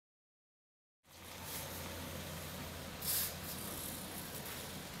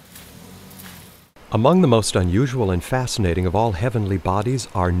Among the most unusual and fascinating of all heavenly bodies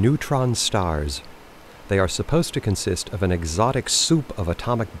are neutron stars. They are supposed to consist of an exotic soup of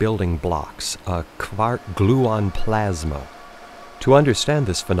atomic building blocks, a quark-gluon plasma. To understand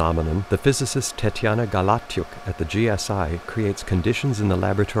this phenomenon, the physicist Tetyana Galatyuk at the GSI creates conditions in the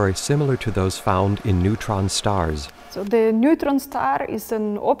laboratory similar to those found in neutron stars. So the neutron star is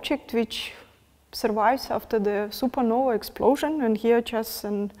an object which survives after the supernova explosion, and here just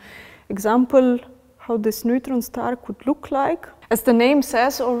an example how this neutron star could look like. As the name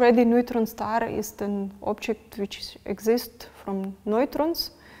says already, neutron star is an object which exists from neutrons,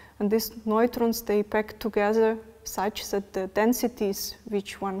 and these neutrons, they pack together such that the densities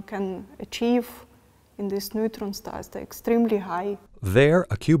which one can achieve in these neutron stars are extremely high. There,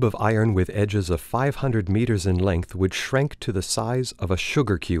 a cube of iron with edges of 500 meters in length would shrink to the size of a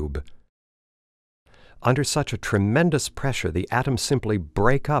sugar cube. Under such a tremendous pressure, the atoms simply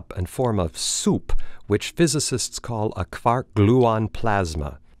break up and form a soup, which physicists call a quark-gluon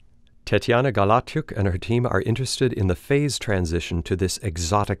plasma. Tetyana Galatyuk and her team are interested in the phase transition to this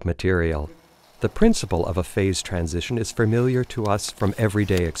exotic material. The principle of a phase transition is familiar to us from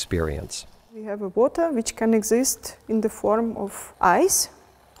everyday experience. We have a water which can exist in the form of ice,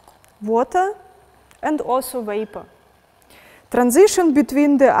 water, and also vapor. Transition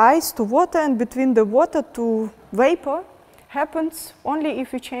between the ice to water and between the water to vapor happens only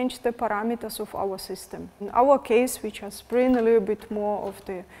if we change the parameters of our system. In our case, we just bring a little bit more of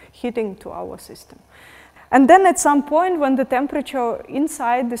the heating to our system. And then at some point, when the temperature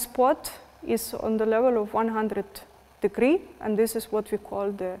inside the spot is on the level of 100 degrees, and this is what we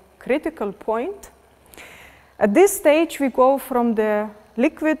call the critical point. At this stage, we go from the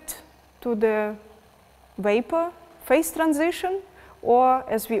liquid to the vapor phase transition, or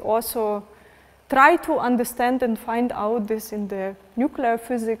as we also try to understand and find out this in the nuclear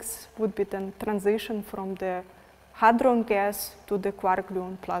physics, would be the transition from the hadron gas to the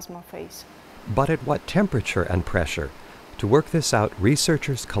quark-gluon plasma phase. But at what temperature and pressure? To work this out,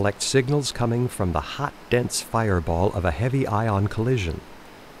 researchers collect signals coming from the hot, dense fireball of a heavy ion collision.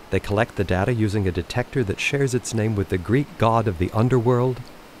 They collect the data using a detector that shares its name with the Greek god of the underworld,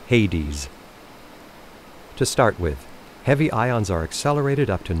 Hades. To start with, heavy ions are accelerated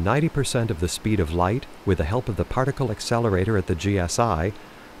up to 90% of the speed of light with the help of the particle accelerator at the GSI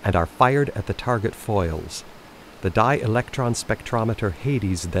and are fired at the target foils. The dielectron spectrometer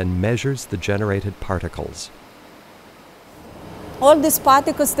Hades then measures the generated particles. All these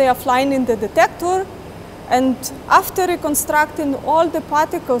particles, they are flying in the detector, and after reconstructing all the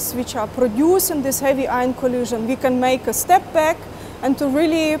particles which are produced in this heavy ion collision, we can make a step back and to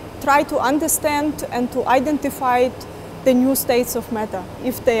really try to understand and to identify the new states of matter,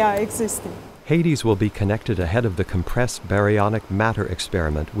 if they are existing. Hades will be connected ahead of the compressed baryonic matter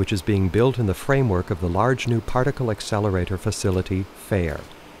experiment, which is being built in the framework of the large new particle accelerator facility, FAIR.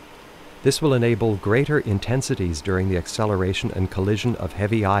 This will enable greater intensities during the acceleration and collision of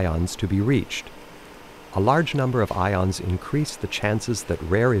heavy ions to be reached. A large number of ions increase the chances that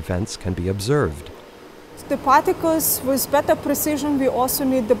rare events can be observed. The particles with better precision, we also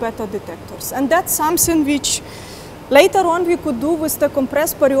need the better detectors. And that's something which later on we could do with the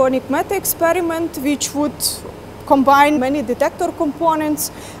compressed baryonic matter experiment, which would combine many detector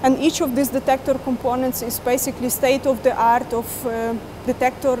components, and each of these detector components is basically state-of-the-art of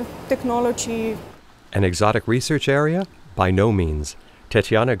detector technology. An exotic research area? By no means.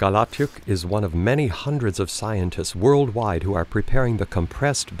 Tetyana Galatyuk is one of many hundreds of scientists worldwide who are preparing the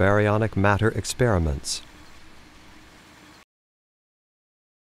compressed baryonic matter experiments.